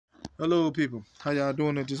Hello, people. How y'all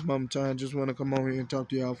doing at this moment in time? Just want to come on here and talk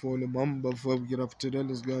to y'all for a little moment. But before we get off today,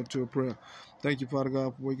 let's go to a prayer. Thank you, Father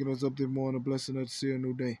God, for waking us up this morning, blessing us to see a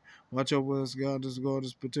new day. Watch over us, God, us,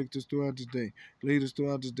 protect us throughout this day. Lead us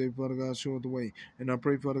throughout this day, Father God, show us the way. And I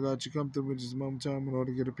pray, Father God, you come through with this moment in time in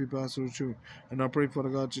order to get the people out to the truth. And I pray, Father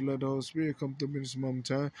God, you let the Holy Spirit come through in this moment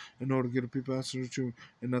in time in order to get the people out to the truth.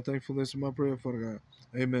 And I thank you for this in my prayer, Father God.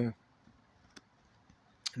 Amen.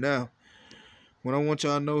 Now, what I want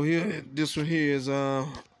y'all to know here, this one here is I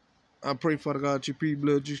pray, Father God, you plead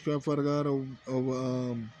blood, Jesus Christ, Father God,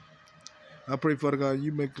 over I pray, Father God,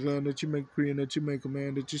 you make a declare, that you make a decree, and that you make a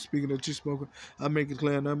command, that you speak, and that you spoken. I make a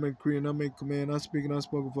declare, and I make a decree, and I make a command, I speak, and I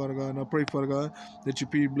spoken, Father God. And I pray, Father God, that you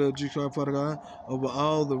plead blood, Jesus Christ, Father God, over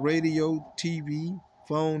all the radio, TV,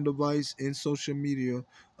 phone device, and social media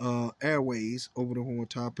airways over the whole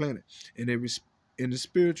entire planet. And in the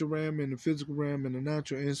spiritual realm, in the physical realm, in the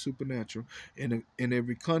natural and supernatural, in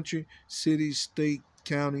every country, city, state,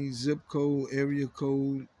 county, zip code, area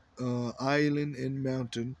code, island, and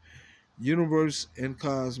mountain, universe, and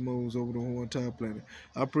cosmos over the whole entire planet.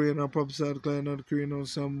 I pray and I prophesy, declare, and I decree, and on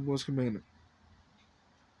some was commanded.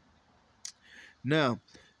 Now,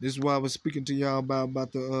 this is why I was speaking to y'all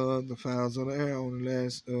about the files on the air on the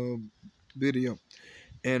last video,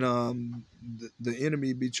 and the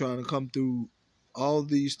enemy be trying to come through all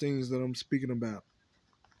these things that I'm speaking about.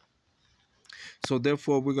 So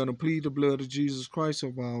therefore, we're going to plead the blood of Jesus Christ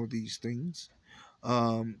over all these things,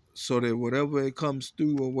 so that whatever it comes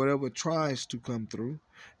through or whatever tries to come through,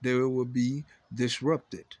 that it will be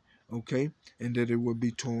disrupted, okay, and that it will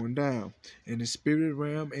be torn down in the spirit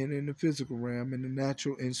realm and in the physical realm, in the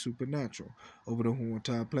natural and supernatural over the whole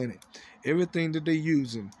entire planet. Everything that they're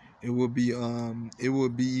using, it will be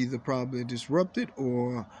either probably disrupted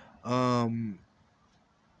or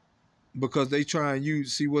because they try and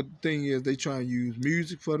use, see what the thing is, they try and use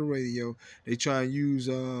music for the radio, they try and use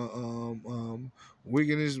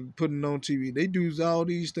wickedness putting on TV. They do all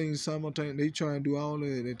these things simultaneously. They try and do all of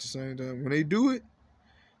it at the same time. When they do it,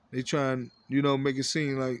 they try and, make it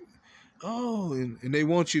seem like, oh, and they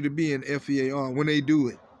want you to be in FEAR when they do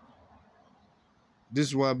it. This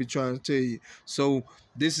is what I be trying to tell you. So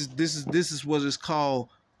this is what is called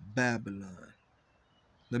Babylon.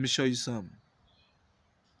 Let me show you something.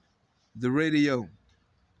 The radio,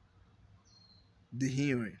 the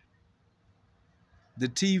hearing, the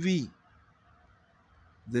TV,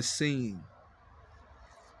 the singing,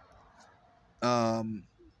 the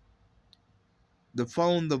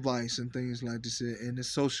phone device and things like this, and the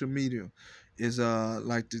social media is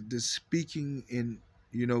like the speaking in,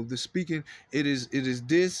 the speaking. It is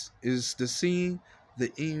this is the seeing,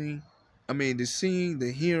 the hearing. I mean, the seeing,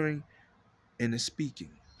 the hearing, and the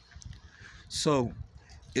speaking. So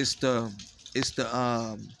it's the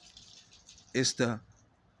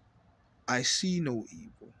I see no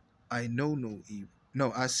evil, I know no evil.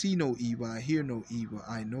 No, I see no evil, I hear no evil,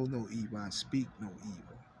 I know no evil, I speak no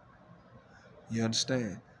evil. You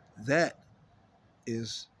understand? That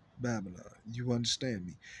is Babylon. You understand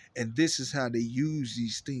me? And this is how they use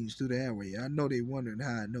these things through the airway. I know they wondering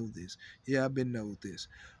how I know this. Yeah, I've been know this.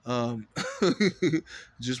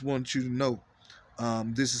 Just want you to know,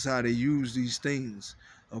 this is how they use these things,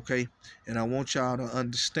 okay? And I want y'all to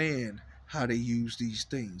understand how they use these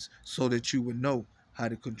things so that you would know how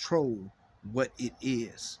to control what it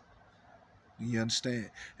is. You understand?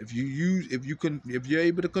 If you're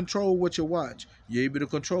able to control what you watch, you're able to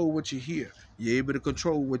control what you hear, you're able to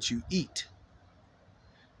control what you eat,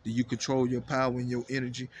 then you control your power and your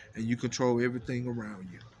energy, and you control everything around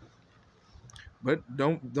you. But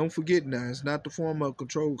don't forget now, it's not the form of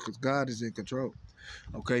control, because God is in control.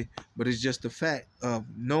 Okay? But it's just the fact of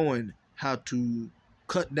knowing how to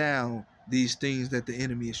cut down these things that the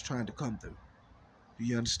enemy is trying to come through. Do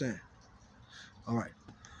you understand? All right.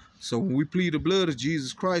 So when we plead the blood of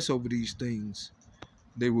Jesus Christ over these things,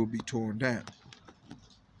 they will be torn down.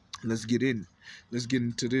 Let's get in. Let's get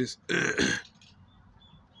into this.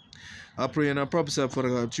 I pray and I prophesy, Father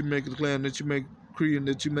God, that you make a declare, that you make decree, and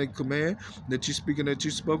that you make command, that you speak and that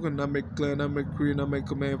you spoken, and I make declare, and I make decree, and I make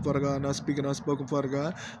command, Father God, and I speak and I spoken, Father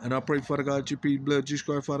God, and I pray, Father God, that you plead blood, Jesus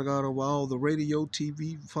Christ, Father God, over all the radio,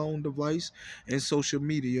 TV, phone device, and social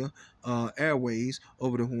media airways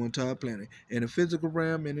over the whole entire planet, in the physical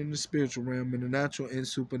realm and in the spiritual realm, in the natural and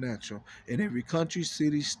supernatural, in every country,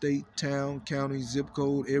 city, state, town, county, zip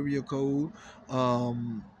code, area code,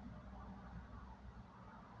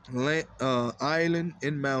 island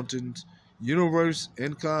and mountains, universe,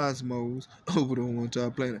 and cosmos over the whole entire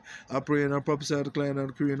planet. I pray and I prophesy, I declare, and I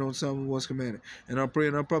decree, and on some what's commanded. And I pray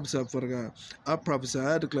and I prophesy, Father God. I prophesy,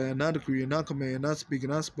 I declare, and I decree, and I command, and I speak,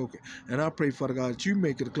 and I spoke it. And I pray, Father God, that you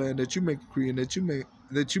make it declare, that you make it decree, and that you make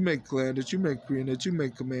declare, that you make decree, and that you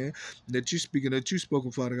make command, that you speak, and that you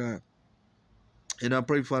spoken, Father God. And I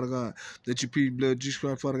pray, Father God, that you plead the blood of Jesus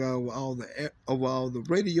Christ, Father God, over all the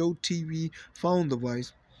radio, TV, phone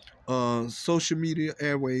device, social media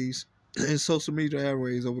airways, and social media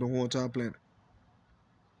airways over the whole entire planet.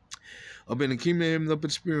 Up in the kingdom of heaven, up in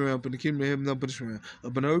the spirit realm, up in the kingdom of heaven, up in the spirit realm,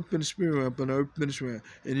 up in the earth, in the spirit realm, up in the earth, in the spirit realm,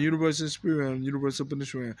 in the universe, in the spirit realm, in the universe, up in the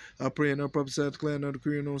spirit realm. I pray and I prophesy, declare, and I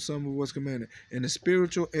decree, and on some of what's commanded, in the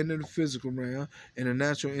spiritual and in the physical realm, in the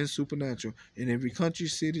natural and supernatural, in every country,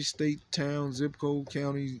 city, state, town, zip code,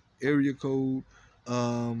 county, area code,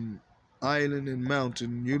 island and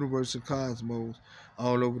mountain, universe and cosmos,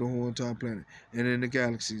 all over the whole entire planet, and in the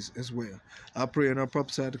galaxies as well. I pray and I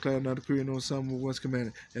prophesy, declare, and I decree, and on some of what's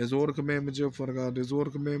commanded. There's order, commandment, judgment, Father God. There's order,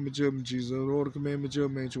 commandment, judgment, Jesus. There's order, commandment,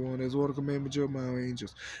 judgment, angel one. There's order, commandment, judgment, my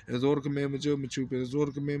angels. There's order, commandment, judgment, trooper. There's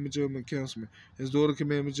order, commandment, judgment, counselor. There's order,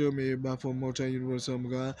 commandment, judgment, everybody from multi-universe, Son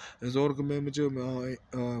of God. There's order, commandment, judgment,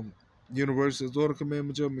 universe. There's order,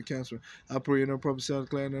 commandment, judgment, counselor. I pray and I prophesy,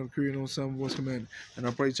 declare, and I decree, and on some of what's commanded. And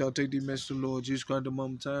I pray y'all take these messages to the Lord Jesus Christ the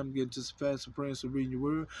moment time, get to fast and praying, so reading your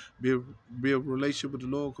word, build a relationship with the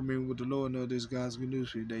Lord, commune with the Lord, and know this God's good news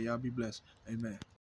for you today. Y'all be blessed. Amen.